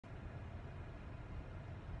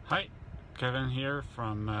Hi, Kevin here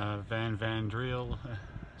from VanDriel.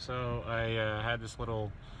 So I had this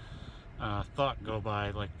little thought go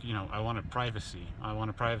by, like, I wanted privacy. I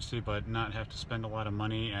wanted privacy, but not have to spend a lot of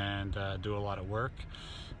money and do a lot of work.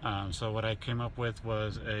 So what I came up with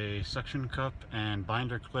was a suction cup and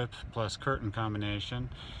binder clip plus curtain combination,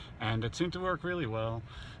 and it seemed to work really well.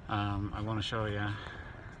 I want to show you.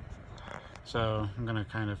 So I'm gonna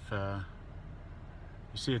kind of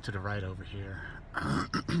you see it to the right over here.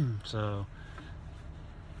 So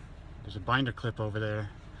there's a binder clip over there,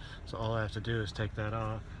 so all I have to do is take that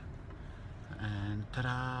off and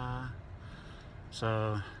ta-da!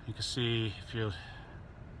 So you can see, if you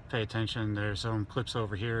pay attention, there's some clips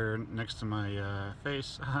over here next to my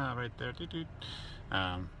face right there.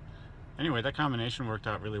 Anyway, that combination worked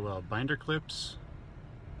out really well. Binder clips,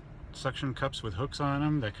 suction cups with hooks on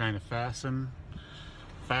them that kind of fasten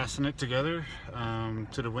it together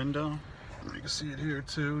to the window. You can see it here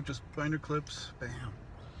too, just binder clips, bam.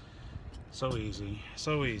 So easy,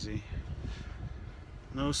 so easy.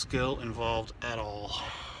 No skill involved at all.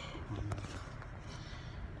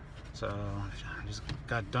 So I just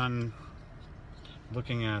got done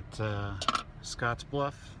looking at Scotts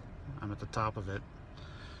Bluff. I'm at the top of it.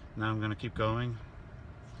 Now I'm gonna keep going.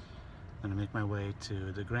 I'm gonna make my way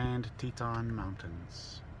to the Grand Teton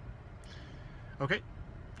Mountains. Okay,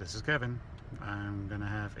 this is Kevin. I'm gonna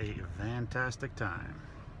have a fantastic time.